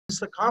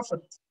the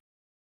confidence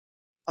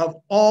of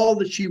all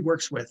that she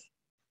works with.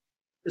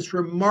 It's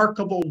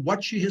remarkable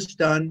what she has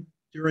done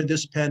during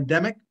this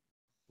pandemic,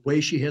 the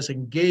way she has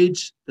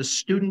engaged the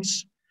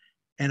students.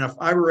 And if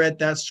I were at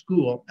that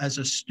school as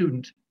a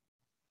student,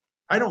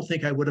 I don't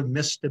think I would have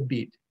missed a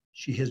beat.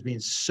 She has been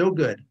so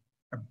good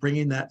at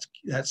bringing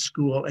that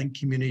school and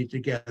community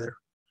together.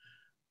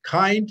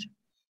 Kind,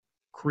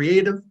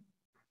 creative,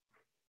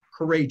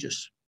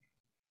 courageous.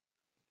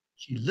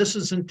 She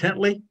listens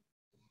intently.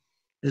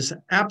 It's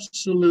an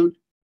absolute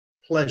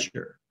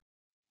pleasure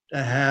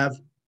to have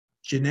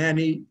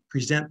Janani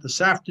present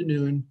this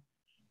afternoon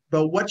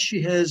about what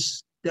she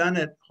has done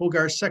at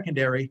Hogarth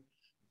Secondary,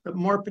 but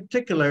more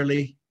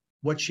particularly,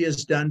 what she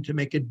has done to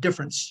make a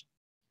difference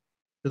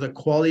to the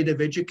quality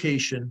of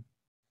education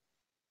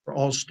for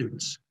all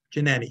students.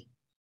 Janani.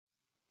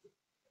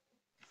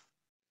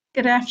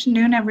 Good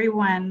afternoon,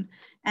 everyone.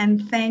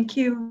 And thank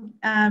you,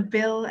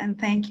 Bill, and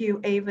thank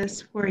you,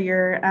 Avis, for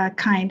your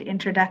kind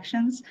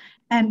introductions.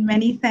 And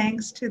many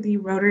thanks to the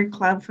Rotary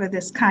Club for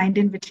this kind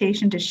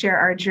invitation to share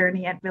our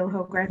journey at Bill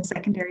Hogarth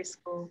Secondary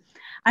School.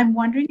 I'm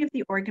wondering if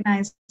the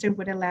organizer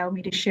would allow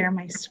me to share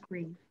my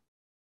screen.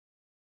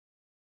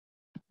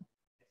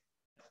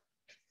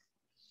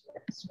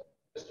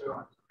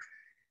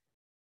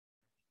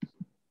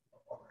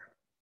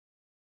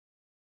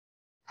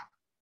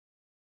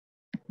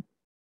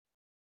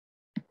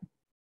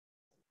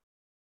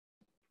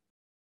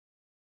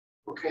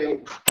 Okay.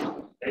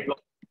 There you go.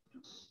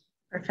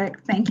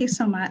 Perfect. Thank you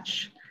so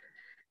much.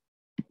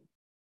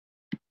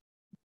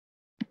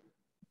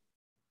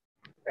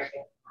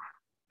 Okay.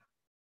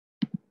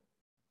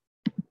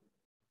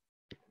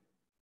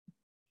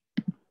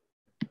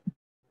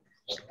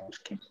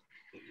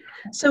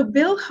 So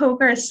Bill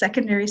Hogarth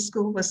Secondary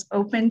School was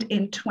opened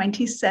in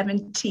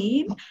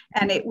 2017,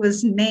 and it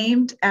was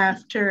named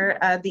after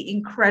the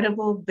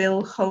incredible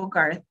Bill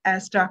Hogarth.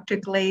 As Dr.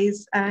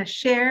 Glaze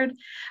shared,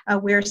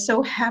 we're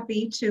so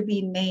happy to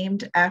be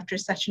named after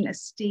such an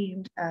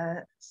esteemed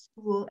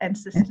school and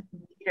system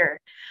leader.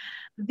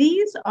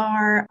 These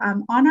are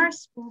on our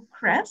school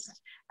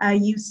crest.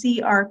 You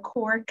see our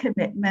core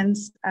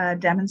commitments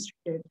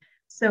demonstrated.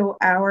 So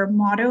our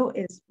motto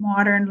is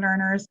modern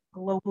learners,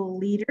 global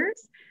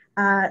leaders.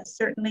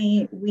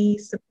 Certainly we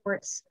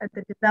support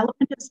the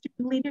development of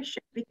student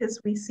leadership because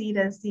we see it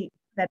as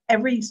that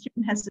every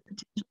student has the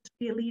potential to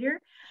be a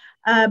leader.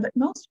 But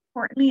most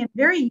importantly and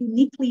very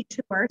uniquely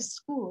to our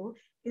school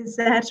is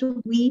that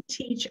we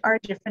teach our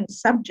different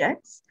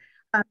subjects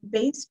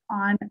based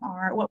on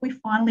what we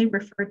fondly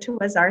refer to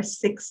as our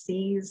 6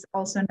 C's,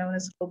 also known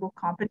as global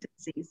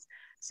competencies.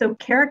 So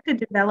character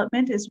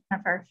development is one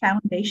of our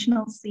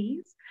foundational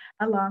C's,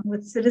 along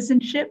with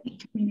citizenship,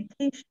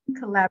 communication,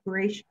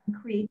 collaboration,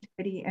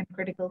 creativity, and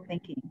critical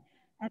thinking.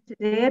 And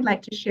today I'd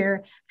like to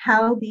share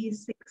how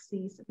these 6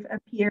 C's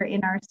appear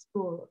in our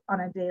school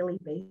on a daily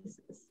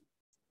basis.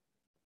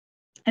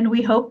 And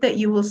we hope that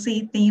you will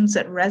see themes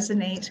that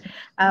resonate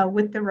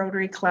with the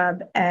Rotary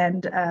Club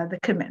and the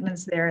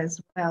commitments there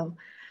as well.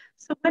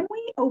 So when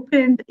we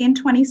opened in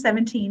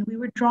 2017, we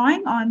were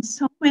drawing on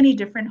so many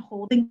different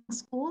holding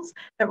schools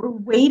that were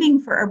waiting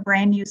for a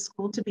brand new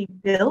school to be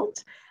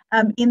built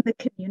in the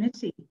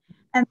community.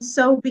 And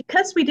so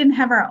because we didn't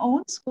have our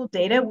own school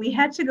data, we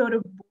had to go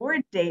to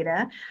board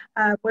data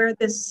where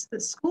the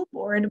school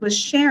board was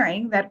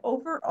sharing that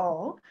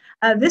overall,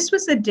 this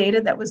was the data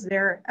that was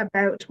there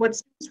about what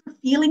students were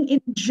feeling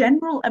in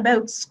general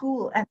about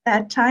school at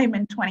that time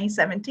in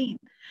 2017.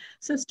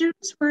 So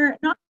students were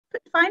not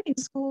finding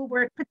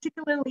schoolwork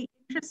particularly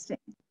interesting.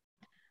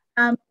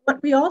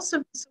 What we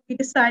also, so we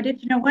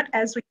decided, you know what,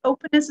 as we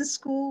open as a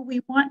school,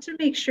 we want to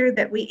make sure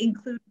that we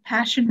include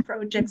passion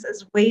projects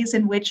as ways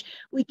in which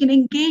we can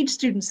engage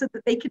students so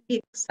that they can be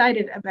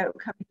excited about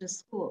coming to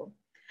school.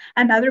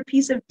 Another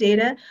piece of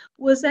data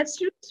was that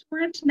students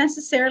weren't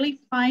necessarily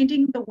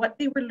finding what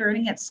they were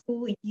learning at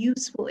school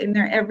useful in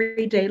their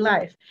everyday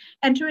life.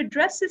 And to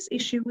address this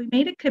issue, we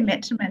made a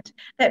commitment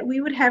that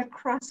we would have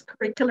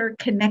cross-curricular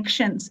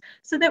connections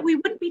so that we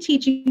wouldn't be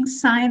teaching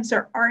science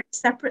or art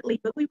separately,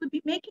 but we would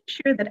be making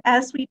sure that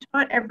as we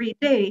taught every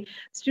day,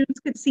 students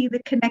could see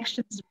the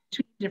connections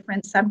between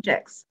different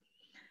subjects.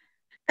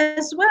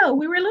 As well,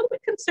 we were a little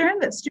bit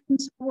concerned that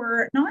students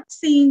were not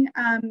seeing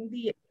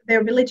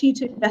their ability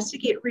to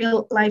investigate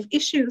real life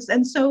issues.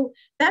 And so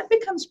that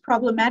becomes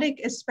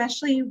problematic,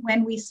 especially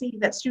when we see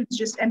that students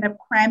just end up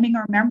cramming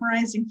or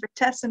memorizing for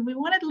tests. And we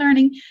wanted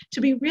learning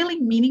to be really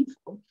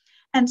meaningful.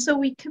 And so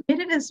we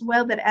committed as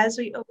well that as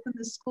we open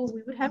the school,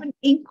 we would have an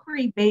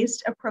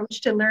inquiry-based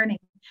approach to learning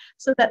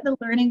so that the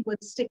learning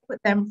would stick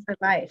with them for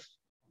life.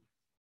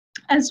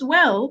 As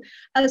well,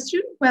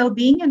 student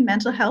well-being and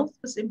mental health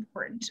was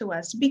important to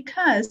us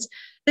because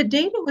the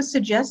data was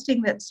suggesting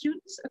that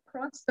students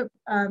across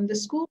the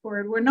school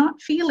board were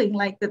not feeling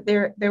like that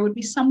there would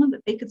be someone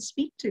that they could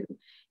speak to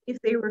if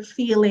they were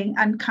feeling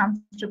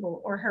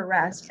uncomfortable or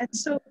harassed. And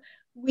so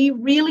we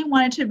really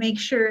wanted to make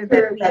sure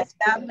that we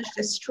established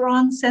a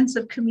strong sense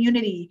of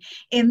community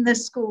in the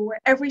school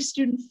where every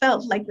student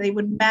felt like they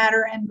would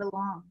matter and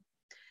belong.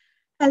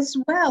 As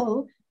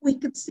well, we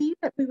could see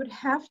that we would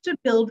have to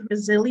build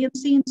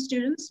resiliency in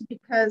students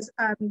because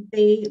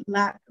the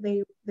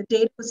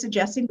data was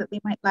suggesting that they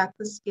might lack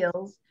the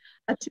skills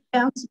to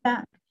bounce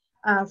back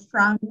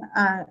from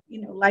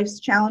life's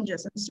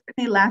challenges. And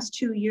certainly the last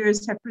 2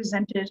 years have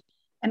presented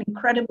an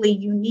incredibly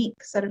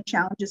unique set of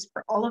challenges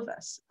for all of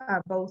us,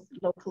 both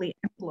locally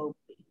and globally.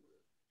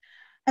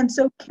 And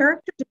so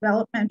character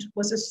development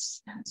was a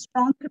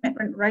strong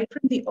commitment right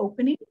from the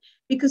opening,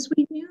 because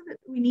we knew that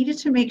we needed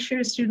to make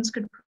sure students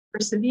could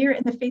persevere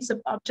in the face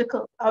of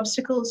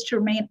obstacles, to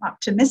remain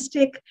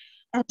optimistic,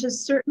 and to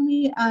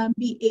certainly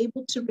be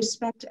able to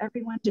respect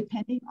everyone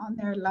depending on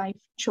their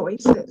life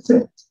choices.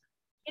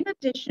 In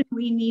addition,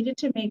 we needed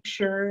to make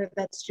sure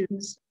that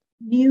students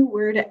knew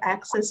where to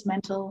access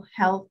mental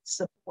health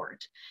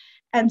support.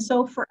 And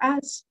so for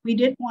us, we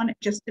didn't want it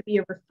just to be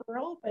a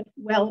referral, but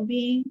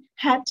well-being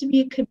had to be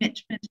a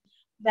commitment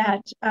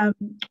that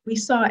we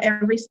saw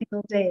every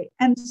single day.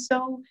 And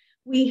so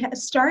we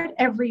start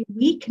every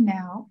week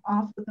now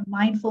off with a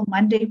Mindful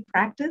Monday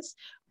practice,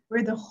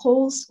 where the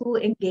whole school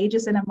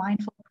engages in a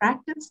mindful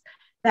practice.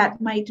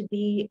 That might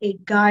be a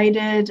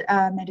guided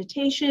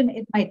meditation,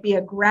 it might be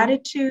a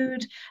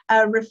gratitude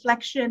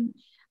reflection,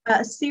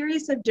 a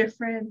series of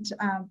different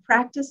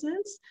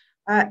practices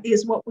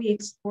is what we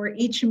explore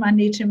each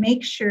Monday to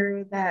make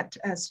sure that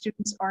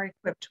students are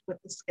equipped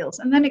with the skills.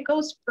 And then it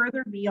goes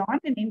further beyond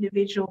in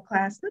individual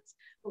classes,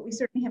 but we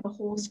certainly have a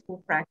whole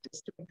school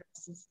practice to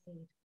address this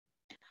need.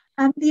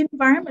 The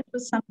environment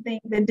was something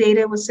the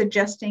data was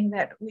suggesting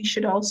that we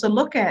should also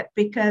look at,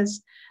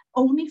 because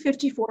only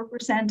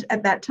 54%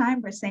 at that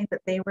time were saying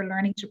that they were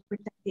learning to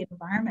protect the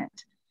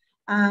environment.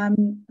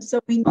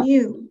 So we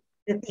knew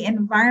that the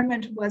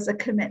environment was a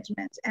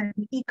commitment, and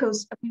we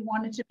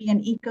wanted to be an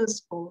eco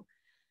school.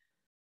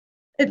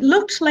 It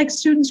looked like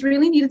students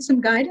really needed some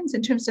guidance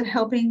in terms of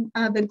helping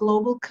the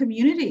global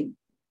community.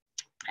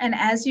 And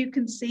as you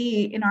can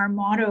see in our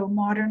motto,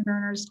 Modern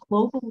Learners,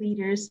 Global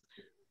Leaders,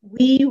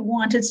 we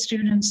wanted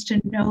students to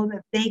know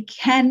that they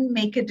can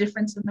make a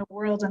difference in the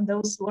world, and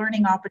those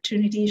learning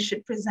opportunities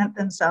should present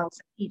themselves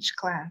in each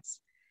class.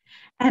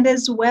 And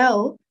as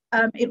well,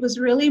 it was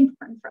really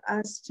important for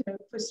us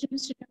for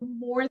students to do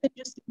more than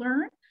just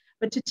learn,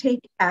 but to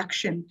take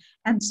action.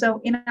 And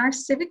so in our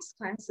civics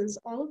classes,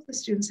 all of the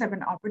students have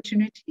an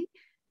opportunity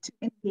to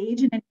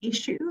engage in an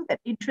issue that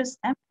interests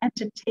them and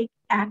to take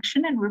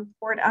action and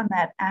report on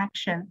that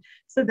action,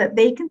 so that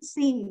they can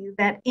see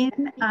that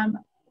in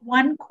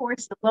one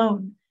course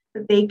alone,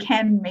 that they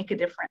can make a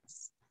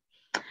difference.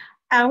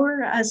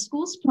 Our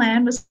school's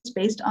plan was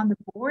based on the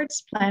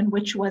board's plan,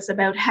 which was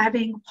about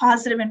having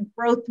positive and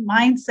growth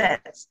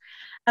mindsets,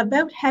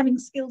 about having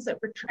skills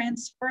that were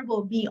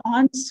transferable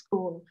beyond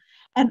school,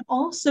 and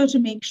also to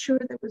make sure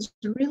there was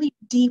really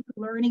deep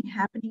learning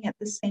happening at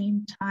the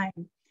same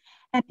time.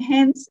 And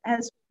hence,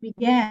 as we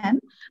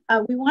began,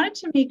 we wanted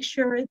to make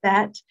sure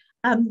that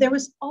there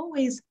was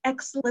always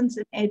excellence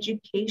in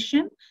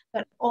education,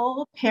 that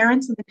all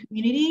parents in the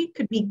community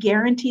could be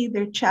guaranteed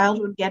their child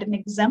would get an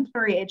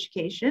exemplary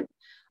education.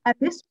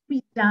 This would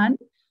be done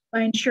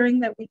by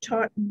ensuring that we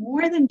taught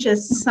more than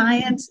just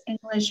science,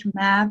 English,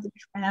 math,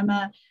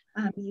 drama.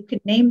 You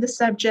could name the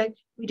subject.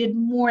 We did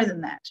more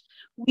than that.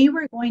 We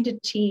were going to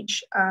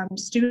teach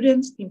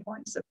students the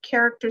importance of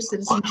character,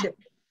 citizenship,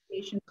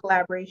 communication,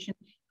 collaboration,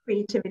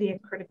 creativity,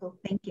 and critical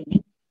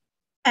thinking.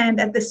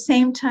 And at the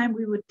same time,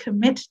 we would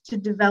commit to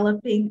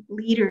developing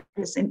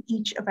leaders in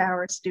each of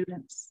our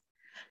students.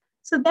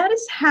 So that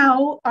is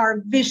how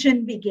our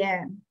vision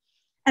began.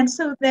 And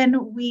so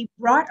then we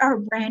brought our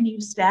brand new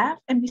staff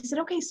and we said,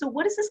 okay, so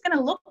what is this going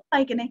to look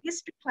like in a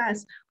history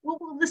class? What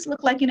will this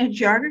look like in a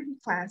geography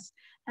class?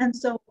 And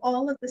so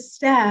all of the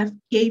staff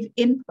gave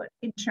input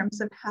in terms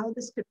of how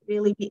this could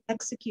really be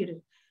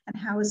executed and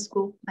how a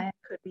school plan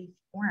could be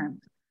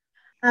formed.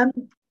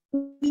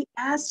 We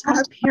asked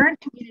our parent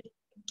community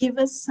to give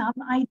us some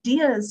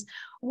ideas.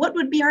 What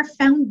would be our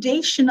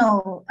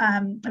foundational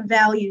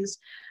values?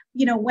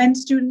 You know, when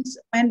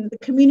the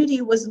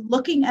community was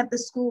looking at the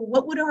school,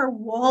 what would our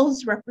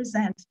walls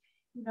represent?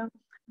 You know,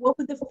 what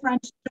would the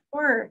front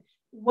door,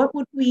 what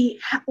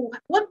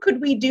could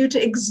we do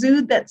to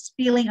exude that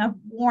feeling of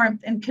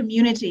warmth and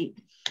community?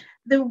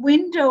 The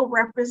window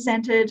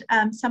represented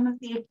some of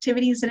the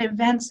activities and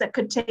events that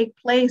could take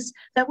place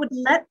that would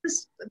let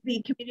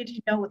the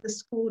community know what the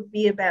school would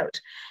be about.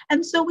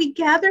 And so we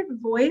gathered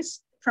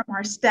voice from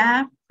our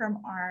staff, from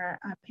our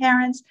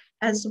parents,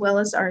 as well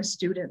as our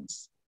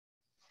students.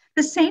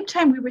 At the same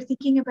time, we were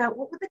thinking about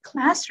what would the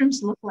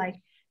classrooms look like.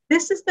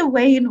 This is the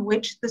way in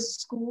which the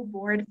school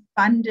board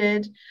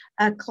funded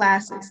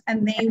classes,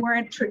 and they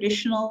weren't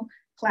traditional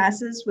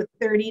classes with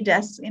 30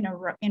 desks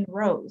in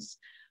rows.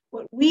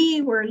 What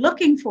we were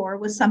looking for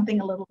was something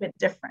a little bit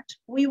different.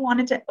 We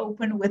wanted to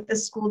open with a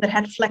school that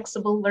had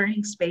flexible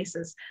learning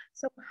spaces.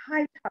 So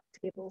high top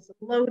tables,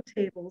 low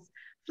tables,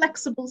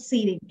 flexible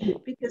seating,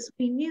 because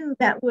we knew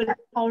that would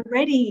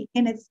already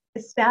in its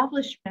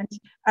establishment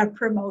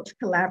promote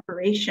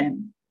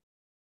collaboration.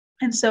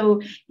 And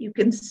so you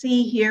can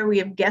see here we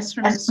have guests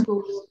from the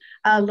school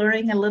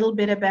learning a little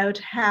bit about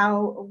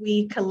how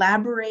we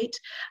collaborate.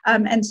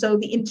 And so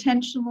the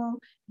intentional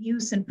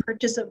use and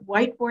purchase of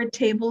whiteboard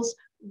tables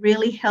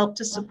really help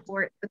to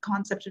support the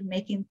concept of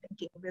making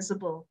thinking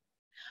visible.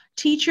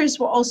 Teachers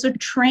were also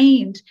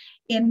trained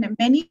in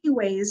many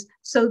ways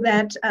so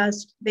that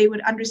they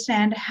would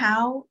understand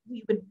how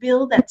we would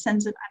build that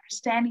sense of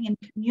understanding and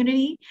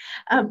community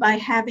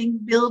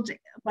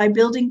by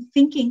building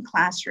thinking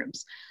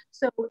classrooms.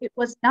 So it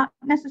was not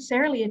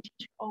necessarily a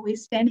teacher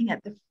always standing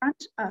at the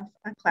front of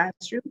a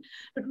classroom,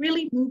 but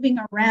really moving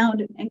around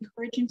and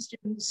encouraging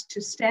students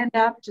to stand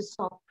up, to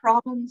solve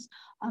problems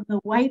on the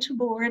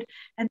whiteboard.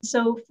 And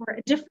so for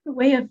a different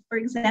way of, for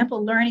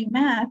example, learning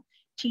math,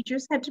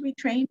 teachers had to be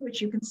trained, which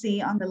you can see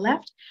on the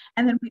left.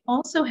 And then we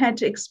also had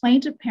to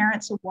explain to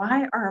parents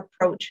why our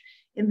approach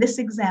in this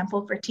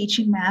example for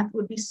teaching math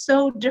would be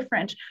so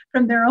different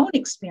from their own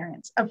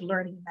experience of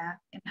learning math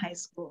in high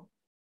school.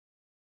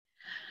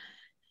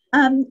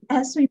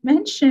 As we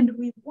mentioned,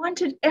 we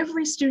wanted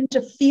every student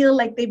to feel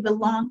like they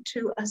belonged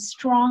to a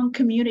strong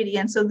community.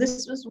 And so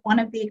this was one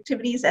of the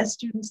activities as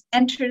students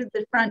entered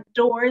the front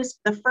doors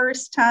the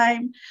first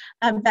time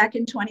back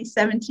in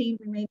 2017.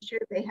 We made sure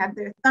they had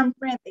their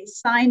thumbprint, they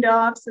signed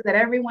off so that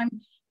everyone,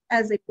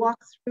 as they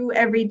walk through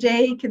every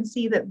day, can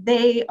see that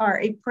they are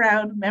a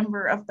proud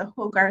member of the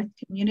Hogarth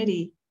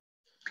community.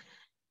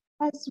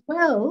 As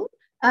well,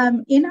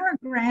 in our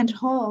grand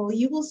hall,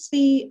 you will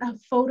see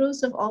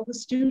photos of all the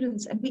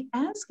students, and we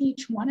ask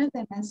each one of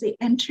them as they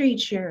enter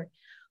each year,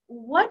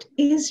 what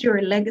is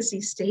your legacy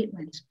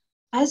statement?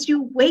 As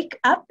you wake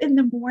up in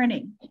the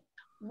morning,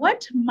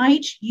 what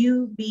might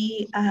you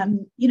be,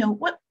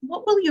 what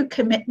will your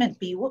commitment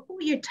be? What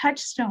will your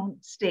touchstone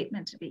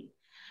statement be?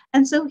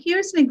 And so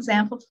here's an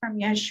example from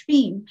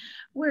Yashveen,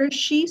 where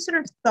she sort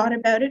of thought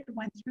about it,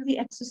 went through the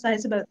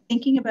exercise about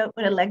thinking about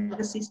what a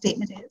legacy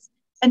statement is.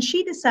 And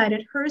she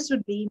decided hers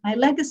would be, my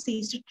legacy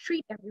is to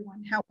treat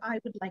everyone how I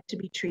would like to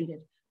be treated,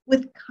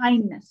 with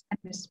kindness and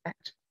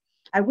respect.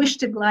 I wish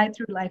to glide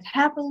through life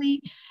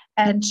happily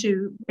and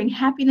to bring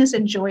happiness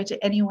and joy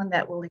to anyone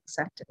that will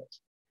accept it.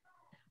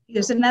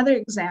 Here's another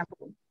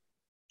example.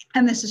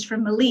 And this is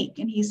from Malik.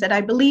 And he said,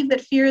 I believe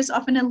that fear is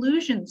often an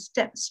illusion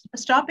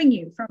stopping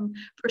you from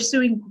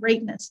pursuing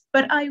greatness,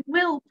 but I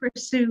will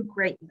pursue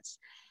greatness.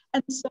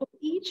 And so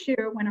each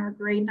year when our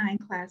grade 9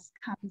 class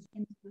comes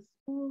into the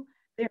school,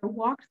 they're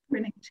walked through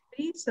an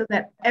activity so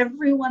that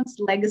everyone's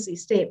legacy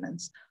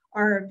statements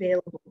are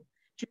available.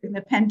 During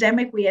the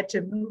pandemic, we had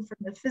to move from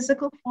the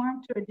physical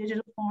form to a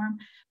digital form,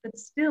 but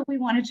still we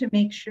wanted to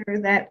make sure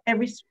that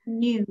every student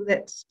knew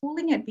that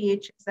schooling at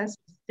BHSS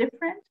was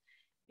different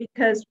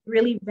because we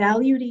really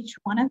valued each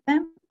one of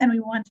them, and we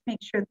wanted to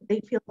make sure that they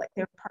feel like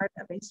they're part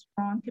of a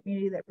strong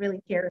community that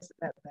really cares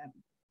about them.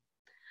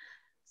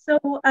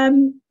 So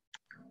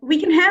we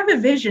can have a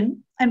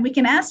vision and we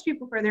can ask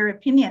people for their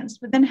opinions,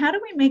 but then how do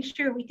we make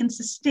sure we can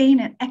sustain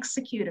and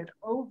execute it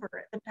over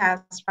the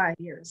past 5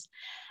 years?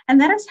 And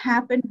that has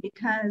happened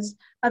because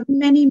of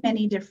many,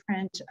 many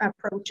different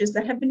approaches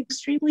that have been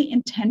extremely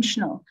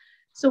intentional.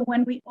 So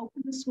when we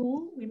opened the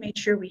school, we made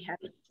sure we had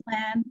a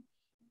plan.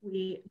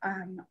 We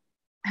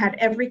had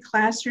every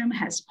classroom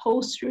has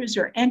posters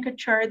or anchor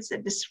charts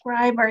that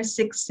describe our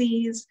 6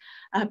 C's.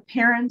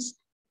 Parents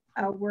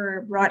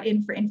were brought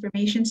in for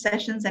information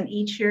sessions, and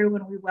each year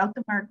when we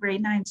welcome our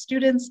grade 9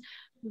 students,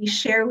 we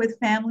share with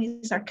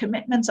families our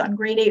commitments on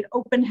grade 8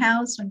 open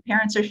house. When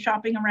parents are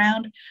shopping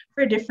around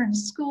for different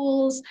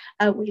schools,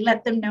 we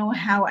let them know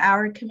how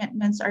our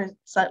commitments are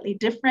slightly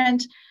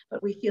different,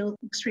 but we feel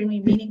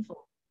extremely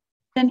meaningful.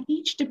 Then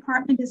each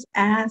department is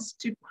asked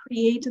to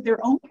create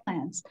their own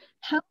plans.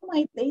 How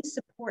might they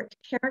support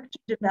character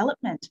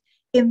development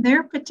in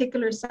their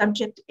particular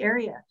subject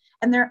area?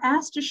 And they're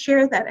asked to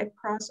share that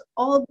across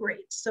all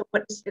grades. So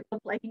what does it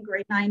look like in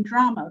grade 9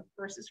 drama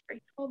versus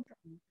grade 12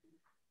 drama?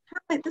 How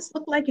might this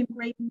look like in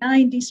grade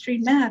 9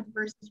 D-Stream math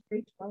versus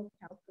grade 12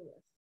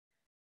 calculus?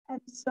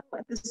 And so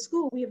at the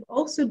school, we have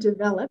also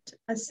developed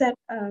a set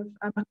of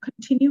a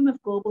continuum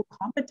of global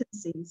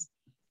competencies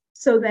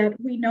so that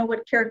we know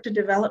what character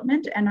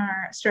development and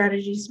our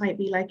strategies might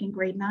be like in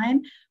grade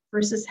 9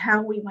 versus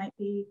how we might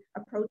be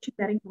approaching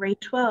that in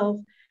grade 12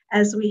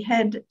 as we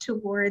head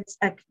towards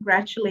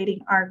congratulating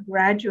our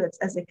graduates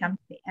as they come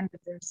to the end of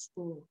their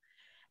school.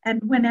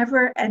 And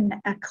whenever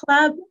a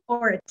club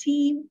or a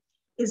team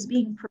is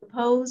being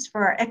proposed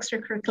for our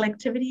extracurricular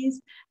activities,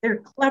 their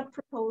club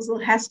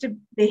proposal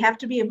they have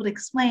to be able to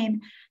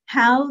explain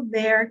how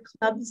their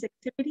club's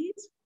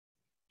activities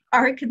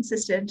are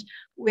consistent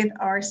with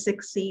our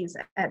 6 C's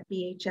at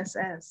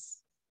BHSS.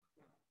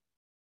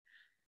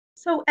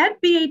 So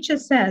at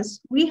BHSS,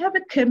 we have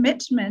a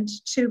commitment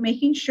to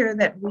making sure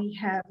that we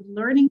have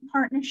learning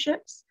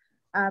partnerships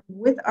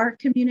with our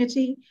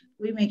community.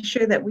 We make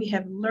sure that we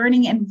have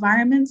learning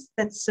environments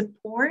that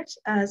support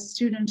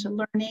student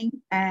learning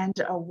and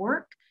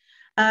work.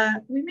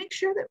 We make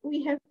sure that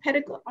we have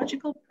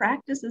pedagogical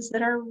practices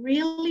that are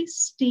really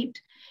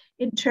steeped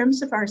in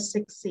terms of our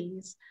 6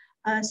 C's.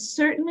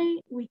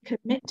 Certainly, we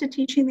commit to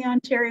teaching the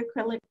Ontario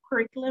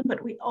curriculum,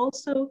 but we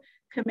also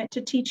commit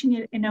to teaching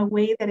it in a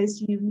way that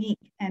is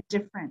unique and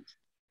different.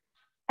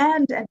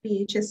 And at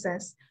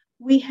BHSS,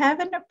 we have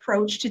an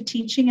approach to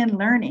teaching and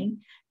learning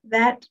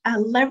that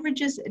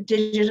leverages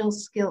digital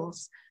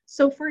skills.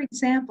 So for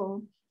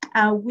example,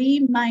 we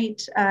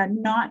might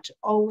not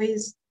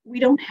always, we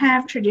don't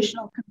have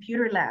traditional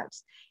computer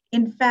labs.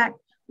 In fact,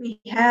 we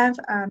have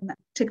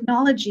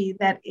technology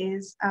that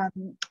is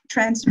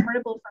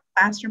transportable from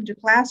classroom to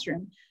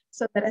classroom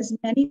so that as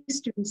many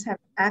students have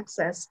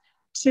access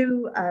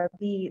to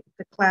the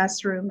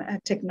classroom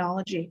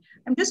technology.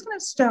 I'm just going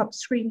to stop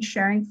screen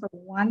sharing for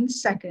 1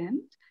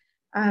 second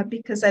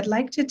because I'd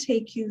like to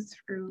take you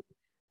through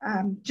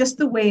just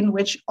the way in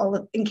which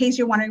in case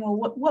you're wondering,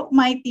 well, what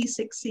might these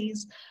 6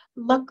 C's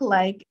look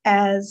like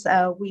as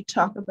we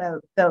talk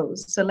about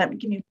those. So let me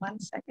give me 1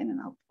 second and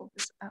I'll pull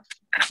this up.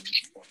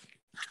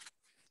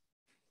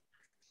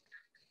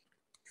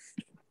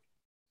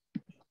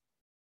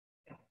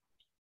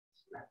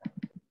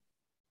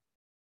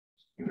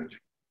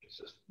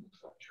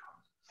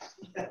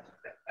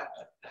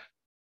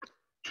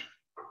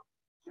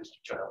 Mr.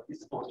 Child,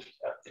 he's supposed to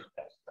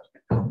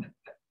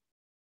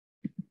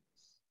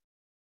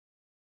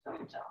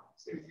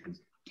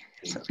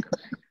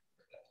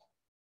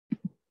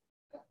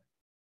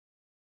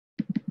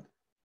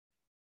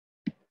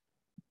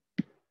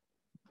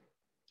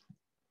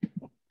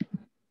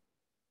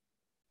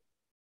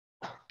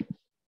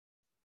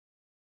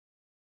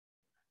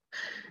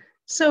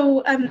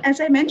So as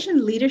I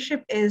mentioned,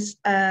 leadership is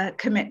a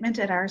commitment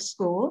at our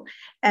school,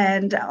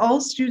 and all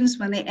students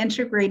when they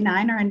enter grade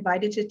 9 are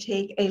invited to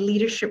take a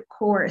leadership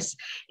course.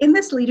 In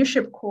this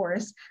leadership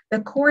course,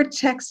 the core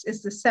text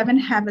is the 7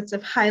 Habits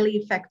of Highly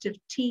Effective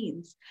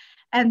Teens.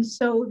 And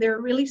so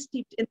they're really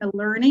steeped in the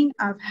learning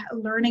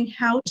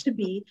how to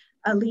be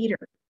a leader.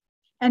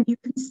 And you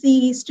can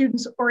see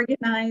students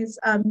organize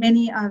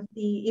many of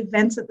the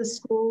events at the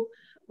school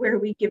where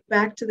we give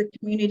back to the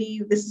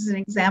community. This is an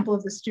example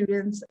of the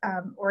students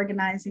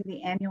organizing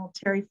the annual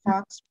Terry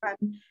Fox Run.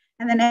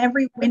 And then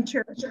every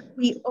winter,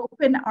 we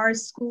open our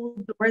school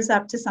doors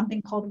up to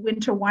something called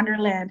Winter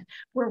Wonderland,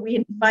 where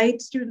we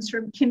invite students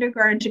from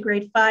kindergarten to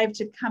grade 5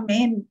 to come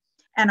in,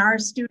 and our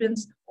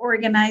students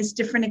organize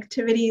different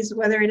activities,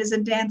 whether it is a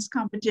dance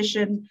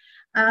competition,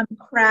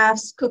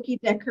 crafts, cookie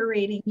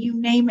decorating, you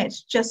name it,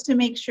 just to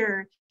make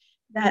sure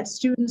that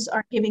students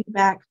are giving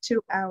back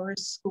to our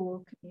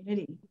school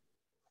community.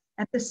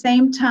 At the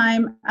same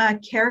time,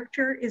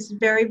 character is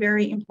very,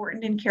 very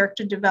important in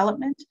character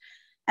development,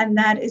 and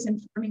that is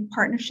informing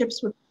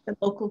partnerships with the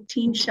local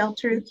teen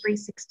shelter,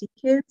 360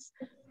 Kids,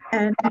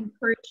 and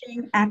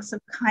encouraging acts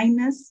of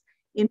kindness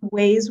in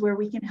ways where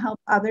we can help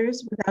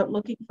others without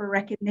looking for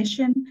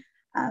recognition.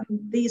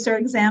 These are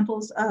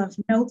examples of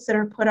notes that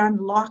are put on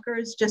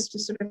lockers just to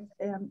sort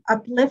of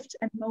uplift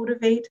and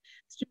motivate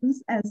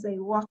students as they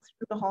walk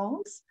through the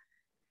halls.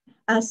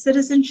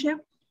 Citizenship.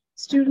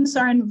 Students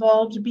are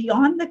involved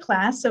beyond the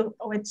class. So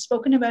it's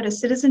spoken about a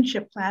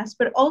citizenship class,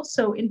 but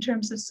also in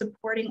terms of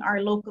supporting our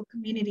local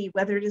community,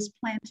 whether it is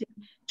planting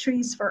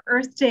trees for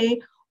Earth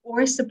Day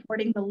or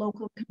supporting the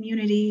local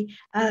community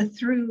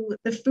through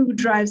the food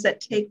drives that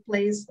take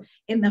place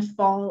in the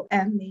fall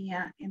and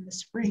in the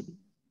spring.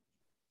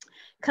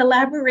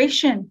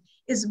 Collaboration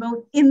is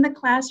both in the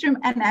classroom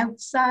and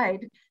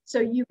outside.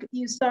 So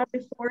you saw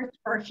before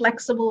our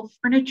flexible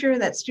furniture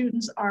that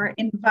students are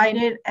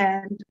invited,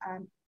 and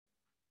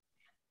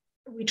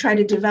we try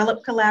to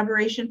develop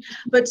collaboration,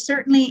 but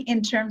certainly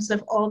in terms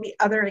of all the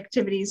other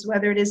activities,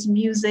 whether it is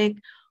music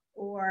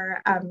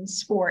or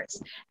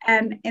sports.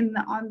 And in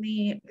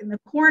the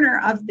corner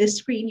of this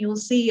screen, you'll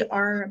see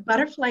our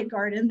butterfly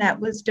garden that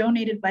was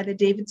donated by the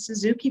David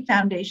Suzuki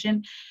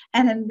Foundation.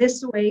 And in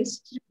this way,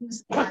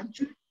 students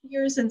junior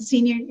years and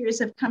senior years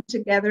have come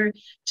together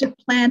to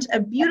plant a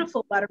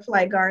beautiful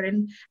butterfly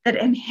garden that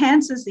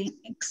enhances the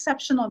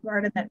exceptional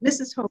garden that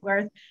Mrs.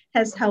 Hogarth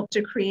has helped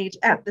to create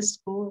at the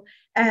school.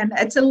 And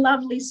it's a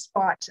lovely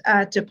spot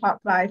to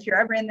pop by. If you're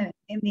ever in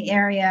the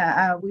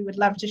area, we would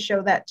love to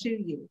show that to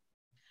you.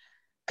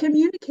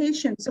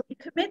 Communication. So we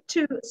commit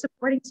to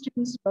supporting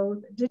students both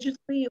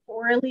digitally,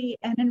 orally,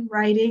 and in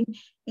writing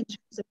in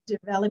terms of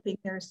developing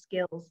their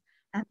skills.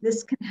 And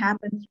this can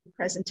happen through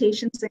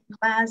presentations in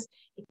class.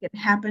 It can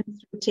happen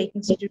through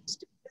taking students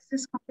to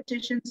business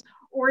competitions,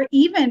 or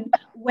even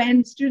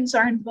when students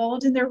are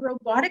involved in their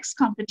robotics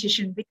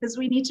competition, because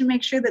we need to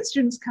make sure that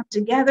students come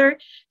together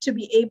to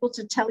be able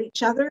to tell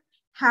each other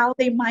how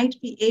they might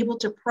be able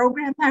to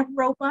program that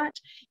robot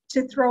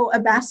to throw a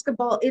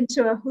basketball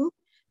into a hoop,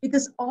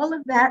 because all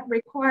of that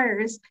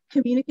requires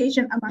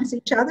communication amongst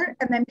each other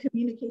and then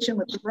communication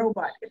with the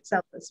robot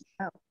itself as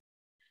well.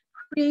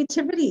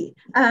 Creativity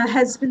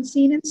has been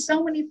seen in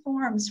so many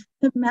forms.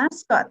 The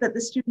mascot that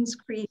the students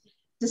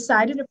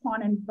decided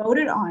upon and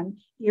voted on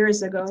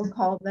years ago,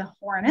 called the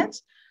Hornet,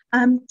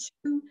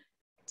 to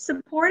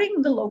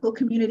supporting the local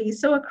community.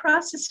 So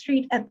across the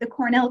street at the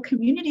Cornell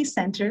Community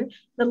Center,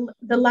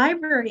 the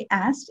library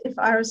asked if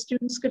our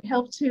students could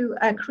help to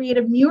create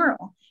a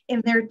mural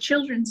in their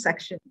children's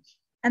section.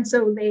 And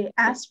so they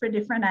asked for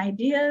different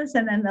ideas,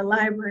 and then the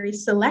library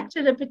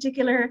selected a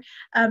particular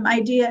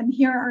idea. And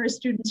here are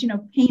students,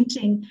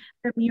 painting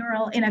the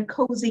mural in a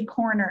cozy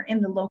corner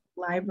in the local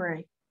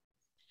library.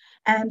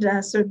 And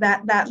so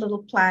that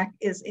little plaque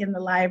is in the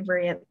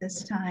library at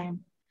this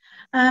time.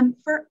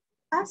 For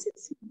us,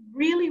 it's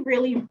really,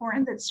 really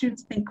important that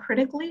students think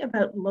critically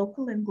about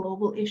local and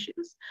global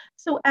issues.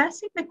 So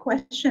asking the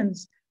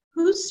questions,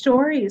 whose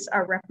stories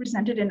are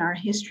represented in our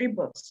history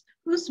books?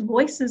 Whose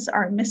voices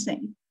are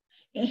missing?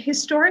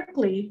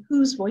 Historically,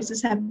 whose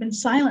voices have been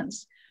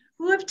silenced?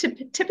 Who have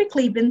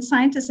typically been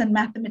scientists and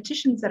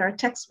mathematicians that our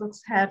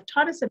textbooks have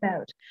taught us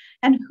about?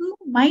 And who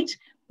might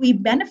we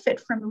benefit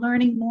from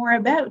learning more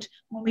about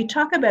when we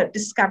talk about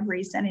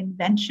discoveries and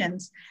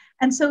inventions?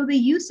 And so the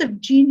use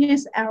of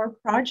Genius Hour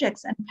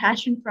projects and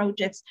passion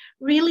projects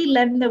really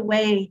lend the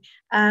way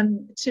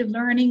to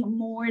learning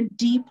more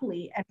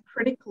deeply and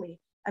critically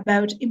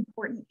about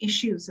important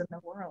issues in the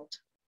world.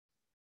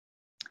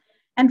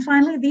 And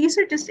finally, these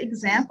are just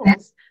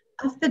examples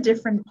of the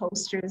different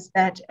posters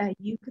that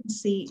you can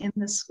see in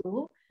the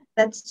school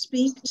that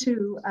speak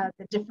to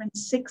the different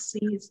 6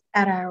 C's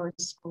at our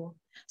school.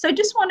 So I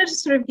just wanted to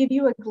sort of give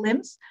you a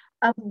glimpse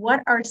of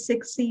what our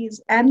 6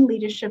 C's and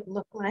leadership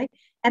look like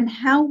and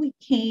how we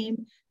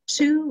came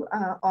to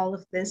all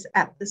of this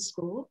at the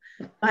school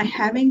by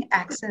having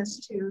access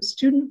to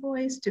student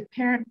voice, to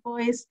parent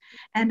voice,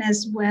 and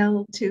as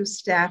well to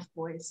staff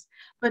voice.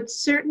 But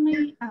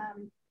certainly,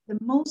 the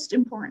most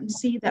important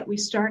C that we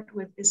start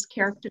with is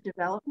character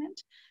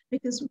development,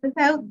 because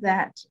without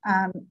that,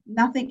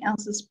 nothing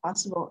else is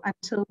possible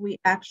until we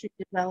actually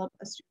develop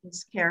a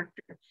student's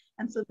character.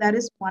 And so that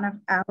is one of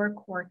our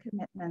core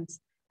commitments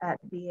at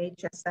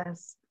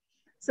BHSS.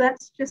 So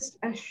that's just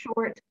a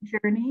short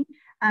journey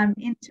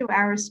into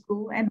our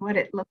school and what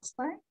it looks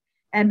like.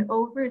 And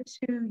over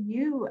to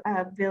you,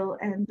 Bill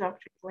and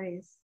Dr.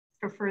 Glaze,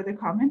 for further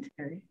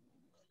commentary.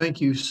 Thank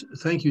you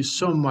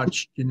so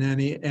much,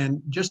 Janani.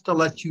 And just to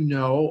let you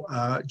know,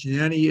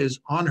 Janani is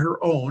on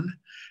her own.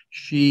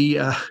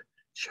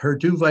 Her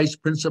 2 vice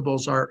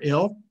principals are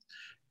ill,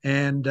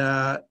 and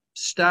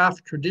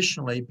staff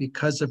traditionally,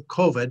 because of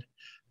COVID,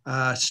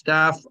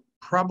 staff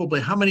probably,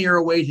 how many are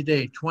away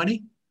today?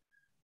 20?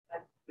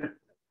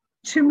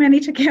 Too many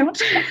to count.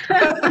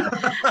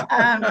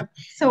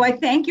 So I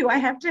thank you. I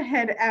have to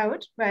head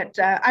out, but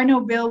I know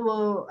Bill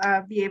will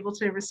be able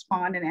to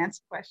respond and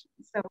answer questions.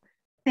 So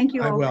thank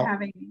you all for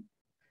having me.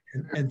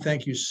 And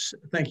thank you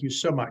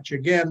so much.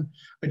 Again,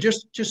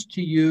 just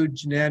to you,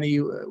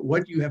 Janani,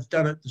 what you have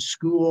done at the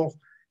school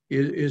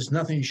is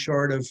nothing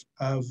short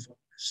of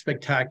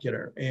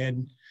spectacular.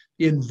 And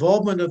the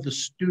involvement of the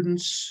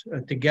students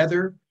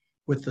together,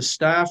 with the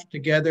staff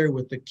together,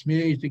 with the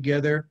community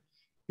together,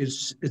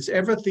 it's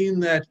everything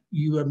that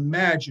you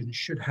imagine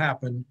should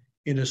happen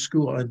in a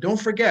school. And don't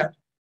forget,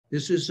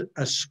 this is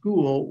a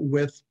school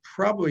with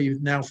probably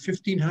now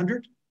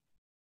 1,500.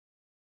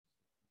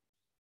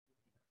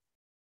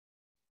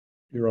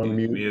 You're on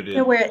mute.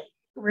 Yeah, we're at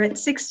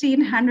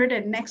 1,600,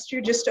 and next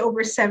year just over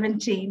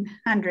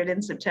 1,700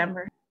 in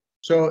September.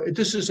 So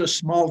this is a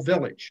small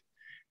village,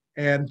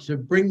 and to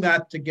bring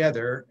that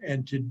together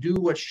and to do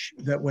what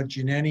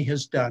Janani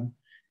has done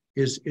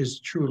is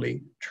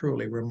truly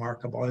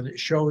remarkable, and it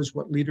shows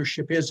what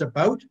leadership is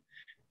about,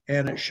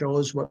 and it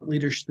shows what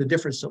the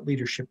difference that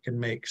leadership can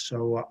make.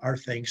 So our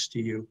thanks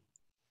to you.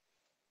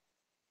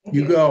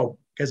 You go,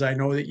 because I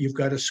know that you've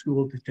got a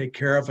school to take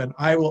care of, and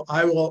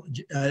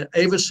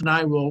Avis and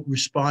I will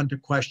respond to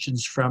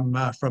questions from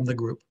the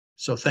group.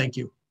 So thank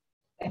you.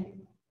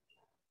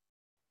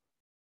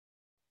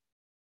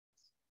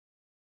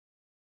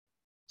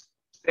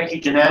 Thank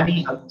you,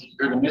 Janani. I'm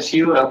going to miss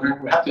you. We're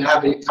going to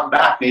have you come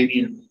back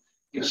maybe and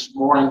give us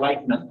more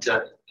enlightenment.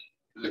 It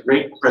was a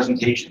great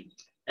presentation.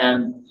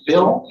 And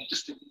Bill,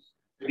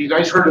 have you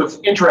guys heard of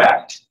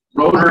Interact,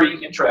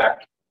 Rotary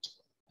Interact?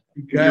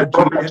 Your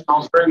program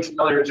sounds very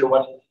familiar to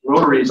what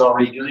Rotary is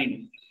already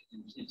doing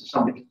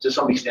to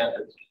some extent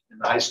in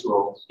the high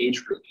school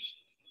age group.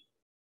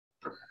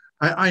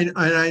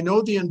 I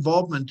know the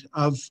involvement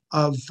of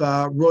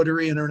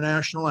Rotary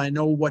International. I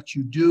know what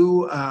you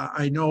do.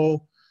 I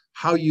know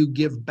how you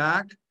give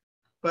back,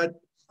 but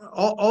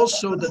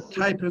also the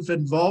type of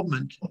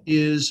involvement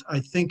is, I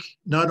think,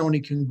 not only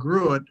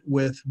congruent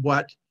with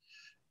what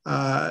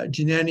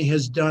Janani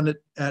has done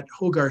at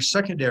Hogarth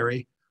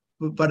Secondary,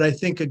 but I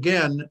think,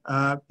 again,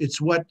 it's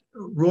what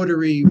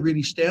Rotary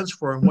really stands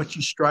for and what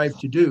you strive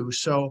to do.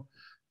 So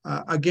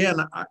again,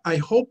 I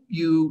hope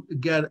you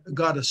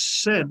got a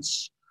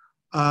sense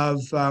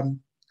of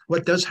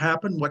what does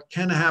happen, what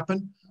can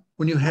happen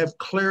when you have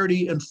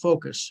clarity and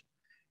focus.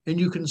 And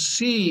you can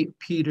see,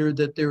 Peter,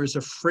 that there is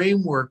a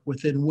framework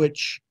within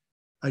which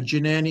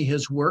Janani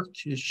has worked.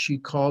 She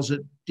calls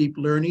it deep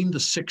learning, the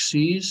 6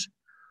 C's.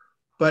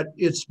 But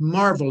it's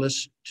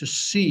marvelous to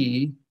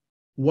see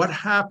what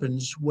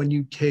happens when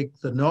you take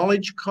the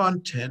knowledge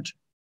content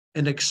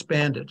and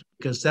expand it,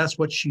 because that's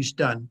what she's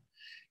done.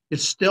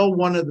 It's still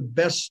one of the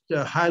best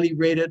highly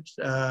rated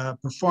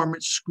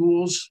performance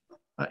schools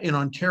in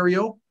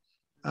Ontario.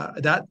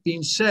 That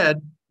being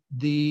said,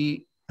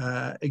 the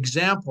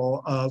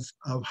example of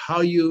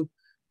how you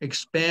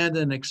expand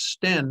and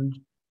extend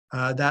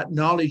that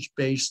knowledge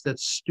base that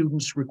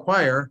students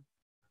require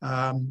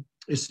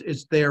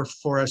is there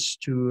for us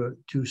to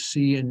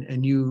see,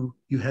 and you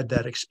had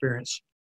that experience.